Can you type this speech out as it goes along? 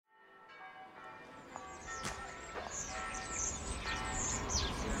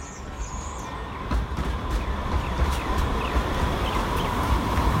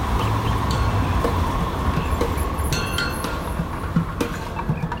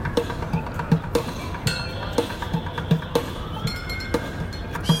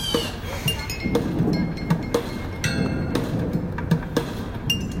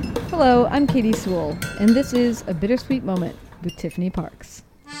Hello, I'm Katie Sewell, and this is A Bittersweet Moment with Tiffany Parks.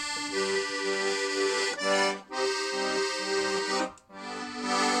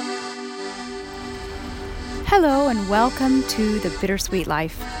 Hello and welcome to The Bittersweet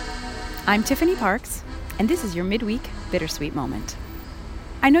Life. I'm Tiffany Parks, and this is your midweek Bittersweet Moment.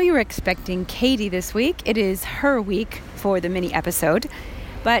 I know you were expecting Katie this week. It is her week for the mini episode,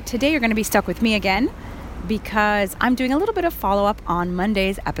 but today you're going to be stuck with me again because I'm doing a little bit of follow-up on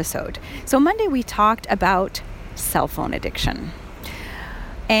Monday's episode. So Monday we talked about cell phone addiction.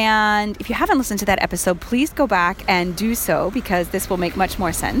 And if you haven't listened to that episode, please go back and do so because this will make much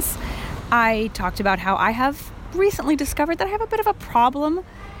more sense. I talked about how I have recently discovered that I have a bit of a problem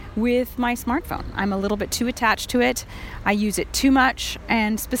with my smartphone. I'm a little bit too attached to it. I use it too much,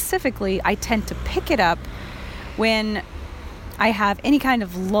 and specifically, I tend to pick it up when I have any kind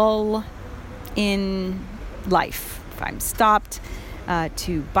of lull in life. If I'm stopped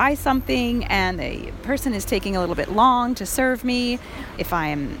to buy something and the person is taking a little bit long to serve me, if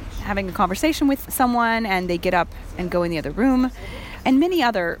I'm having a conversation with someone and they get up and go in the other room, and many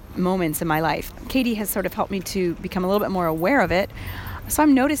other moments in my life. Katie has sort of helped me to become a little bit more aware of it. So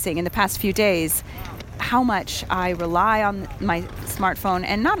I'm noticing in the past few days how much I rely on my smartphone,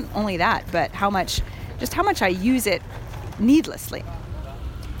 and not only that, but how much I use it needlessly.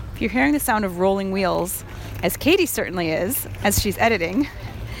 If you're hearing the sound of rolling wheels, as Katie certainly is, as she's editing,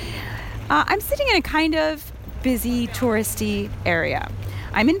 I'm sitting in a kind of busy touristy area.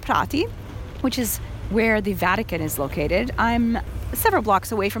 I'm in Prati, which is where the Vatican is located. I'm several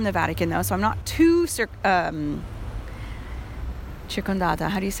blocks away from the Vatican, though, so I'm not too circondata.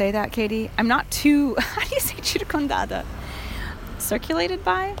 How do you say that, Katie? I'm not too... How do you say circondata? Circulated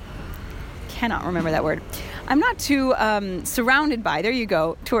by? Cannot remember that word. I'm not too surrounded by, there you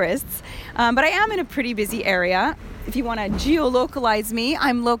go, tourists. But I am in a pretty busy area. If you want to geolocalize me,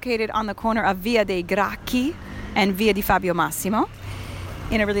 I'm located on the corner of Via dei Gracchi and Via di Fabio Massimo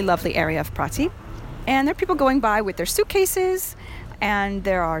in a really lovely area of Prati. And there are people going by with their suitcases, and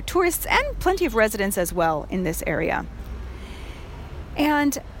there are tourists and plenty of residents as well in this area.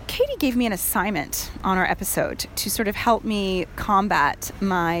 And Katie gave me an assignment on our episode to sort of help me combat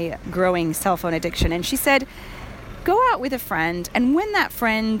my growing cell phone addiction. And she said, go out with a friend, and when that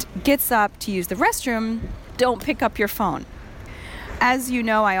friend gets up to use the restroom, don't pick up your phone. As you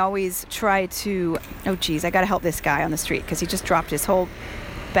know, I always try to... Oh, geez, I got to help this guy on the street because he just dropped his whole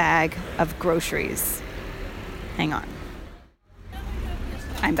bag of groceries. Hang on.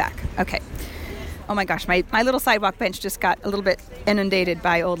 I'm back. Okay. Oh my gosh, my little sidewalk bench just got a little bit inundated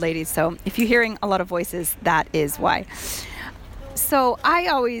by old ladies. So if you're hearing a lot of voices, that is why. So I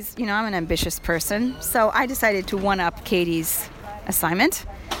always, I'm an ambitious person. So I decided to one-up Katie's assignment.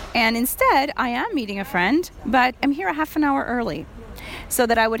 And instead, I am meeting a friend, but I'm here a half an hour early so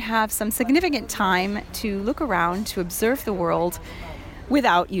that I would have some significant time to look around, to observe the world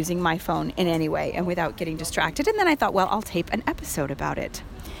without using my phone in any way and without getting distracted. And then I thought, well, I'll tape an episode about it.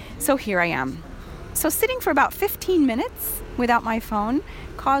 So here I am. So sitting for about 15 minutes without my phone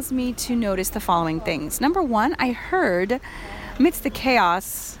caused me to notice the following things. Number one, I heard, amidst the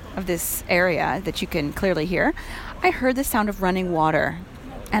chaos of this area that you can clearly hear, I heard the sound of running water.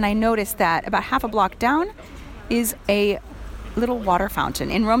 And I noticed that about half a block down is a little water fountain.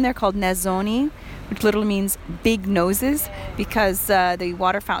 In Rome, they're called nazzoni, which literally means big noses, because the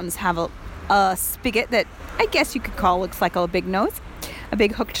water fountains have a spigot that I guess you could call looks like a big nose. A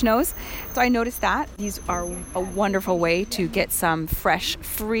big hooked nose. So I noticed that. These are a wonderful way to get some fresh,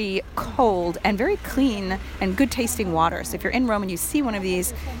 free, cold, and very clean and good tasting water. So if you're in Rome and you see one of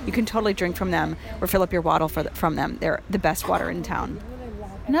these, you can totally drink from them or fill up your bottle from them. They're the best water in town.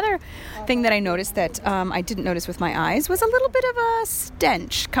 Another thing that I noticed that I didn't notice with my eyes was a little bit of a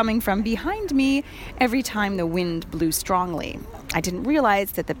stench coming from behind me every time the wind blew strongly. I didn't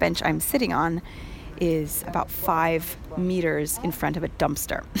realize that the bench I'm sitting on is about 5 meters in front of a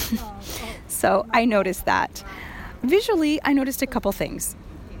dumpster. So I noticed that. Visually, I noticed a couple things.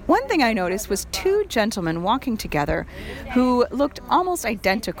 One thing I noticed was two gentlemen walking together who looked almost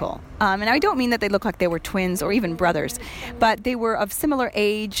identical. And I don't mean that they looked like they were twins or even brothers, but they were of similar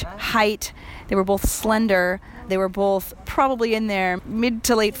age, height. They were both slender. They were both probably in their mid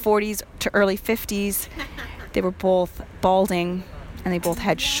to late 40s to early 50s. They were both balding, and they both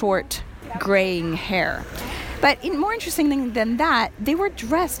had short, graying hair. But more interesting than that, they were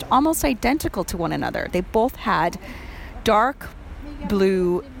dressed almost identical to one another. They both had dark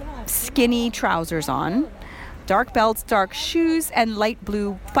blue skinny trousers on, dark belts, dark shoes, and light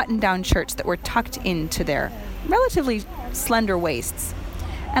blue button-down shirts that were tucked into their relatively slender waists.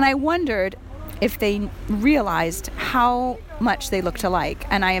 And I wondered, if they realized how much they looked alike.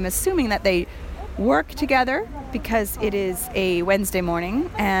 And I am assuming that they work together because it is a Wednesday morning,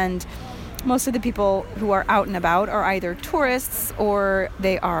 and most of the people who are out and about are either tourists or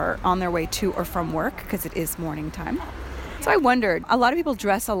they are on their way to or from work because it is morning time. So I wondered, a lot of people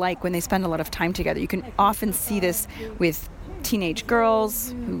dress alike when they spend a lot of time together. You can often see this with teenage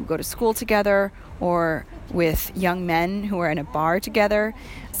girls who go to school together or with young men who are in a bar together.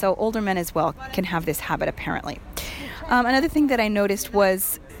 So older men as well can have this habit apparently. Another thing that I noticed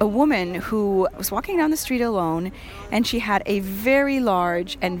was a woman who was walking down the street alone, and she had a very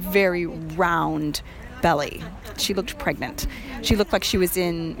large and very round belly. She looked pregnant. She looked like she was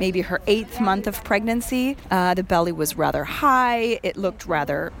in maybe her 8th month of pregnancy. The belly was rather high. It looked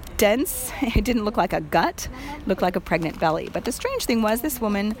rather dense. It didn't look like a gut. It looked like a pregnant belly. But the strange thing was this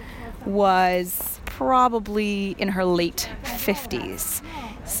woman was probably in her late 50s.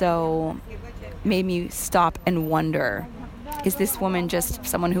 So made me stop and wonder, is this woman just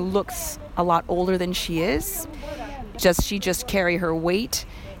someone who looks a lot older than she is? Does she just carry her weight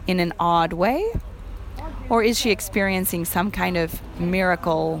in an odd way? Or is she experiencing some kind of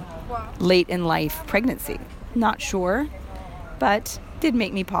miracle late in life pregnancy? Not sure, but did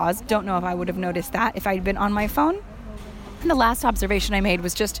make me pause. Don't know if I would have noticed that if I'd been on my phone. And the last observation I made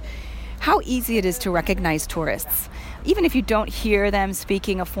was just how easy it is to recognize tourists. Even if you don't hear them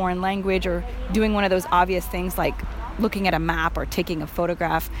speaking a foreign language or doing one of those obvious things like looking at a map or taking a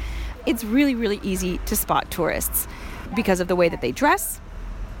photograph, it's really, really easy to spot tourists because of the way that they dress.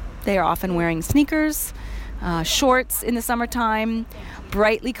 They are often wearing sneakers, shorts in the summertime,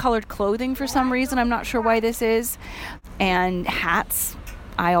 brightly colored clothing for some reason. I'm not sure why this is. And hats.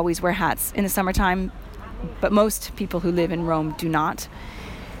 I always wear hats in the summertime, but most people who live in Rome do not.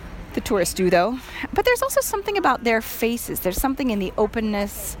 The tourists do, though. But there's also something about their faces. There's something in the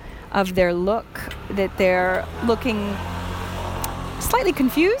openness of their look, that they're looking slightly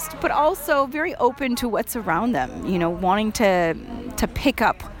confused, but also very open to what's around them, wanting to pick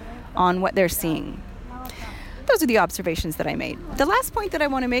up on what they're seeing. Those are the observations that I made. The last point that I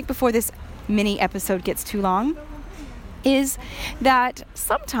want to make before this mini episode gets too long is that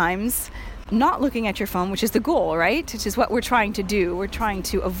sometimes not looking at your phone, which is the goal, right? Which is what we're trying to do. We're trying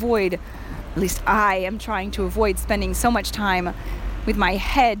to avoid, at least I am trying to avoid spending so much time with my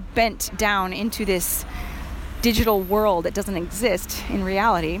head bent down into this digital world that doesn't exist in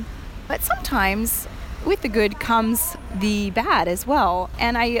reality. But sometimes with the good comes the bad as well.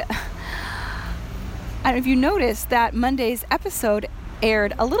 And I don't know if you noticed that Monday's episode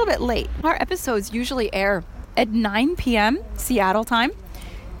aired a little bit late. Our episodes usually air at 9 p.m. Seattle time,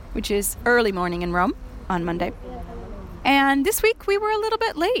 which is early morning in Rome on Monday. And this week we were a little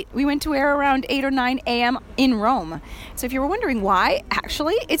bit late. We went to air around 8 or 9 a.m. in Rome. So if you were wondering why,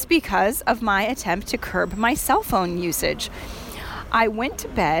 actually, it's because of my attempt to curb my cell phone usage. I went to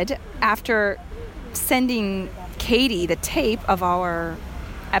bed after sending Katie the tape of our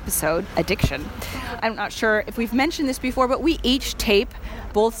episode, Addiction. I'm not sure if we've mentioned this before, but we each tape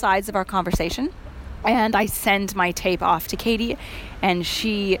both sides of our conversation. And I send my tape off to Katie, and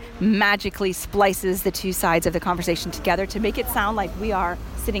she magically splices the two sides of the conversation together to make it sound like we are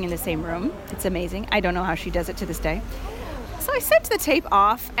sitting in the same room. It's amazing. I don't know how she does it to this day. So I sent the tape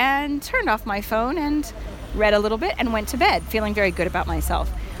off and turned off my phone and read a little bit and went to bed, feeling very good about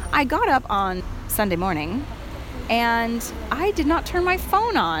myself. I got up on Sunday morning, and I did not turn my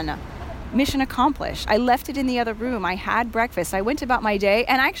phone on. Mission accomplished. I left it in the other room. I had breakfast. I went about my day,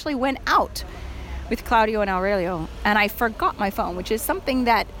 and I actually went out with Claudio and Aurelio, and I forgot my phone, which is something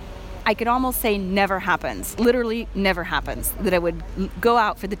that I could almost say never happens, literally never happens, that I would go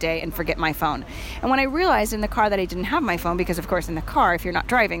out for the day and forget my phone. And when I realized in the car that I didn't have my phone, because of course in the car, if you're not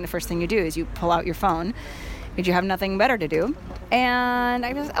driving, the first thing you do is you pull out your phone, because you have nothing better to do. And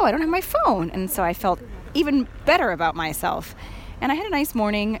I was, I don't have my phone. And so I felt even better about myself. And I had a nice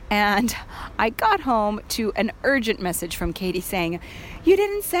morning, and I got home to an urgent message from Katie saying, "You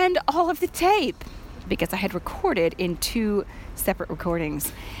didn't send all of the tape," because I had recorded in 2 separate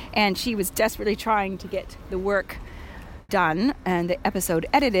recordings. And she was desperately trying to get the work done and the episode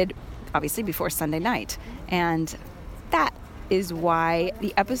edited, obviously, before Sunday night. And that is why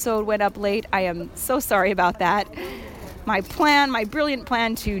the episode went up late. I am so sorry about that. My brilliant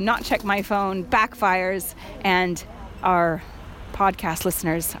plan to not check my phone backfires, and our podcast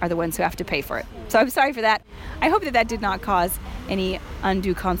listeners are the ones who have to pay for it. So I'm sorry for that. I hope that did not cause any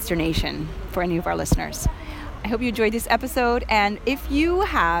undue consternation for any of our listeners. I hope you enjoyed this episode, and if you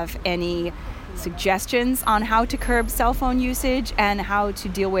have any suggestions on how to curb cell phone usage and how to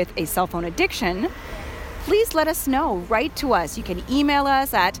deal with a cell phone addiction, please let us know. Write to us. You can email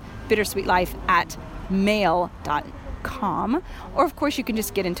us at bittersweetlife@mail.com. Or, of course, you can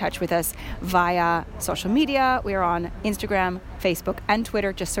just get in touch with us via social media. We're on Instagram, Facebook, and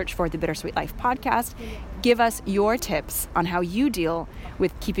Twitter. Just search for the Bittersweet Life podcast. Give us your tips on how you deal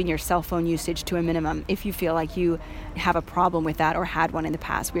with keeping your cell phone usage to a minimum if you feel like you have a problem with that or had one in the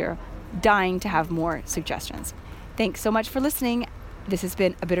past. We're dying to have more suggestions. Thanks so much for listening. This has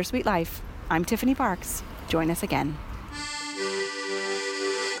been A Bittersweet Life. I'm Tiffany Parks. Join us again.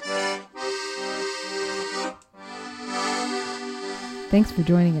 Thanks for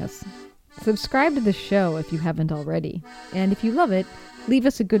joining us. Subscribe to the show if you haven't already. And if you love it, leave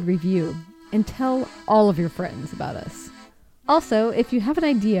us a good review and tell all of your friends about us. Also, if you have an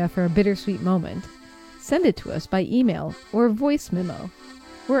idea for a bittersweet moment, send it to us by email or voice memo.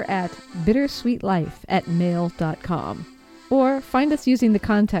 We're at bittersweetlife@mail.com, or find us using the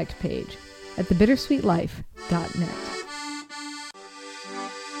contact page at thebittersweetlife.net.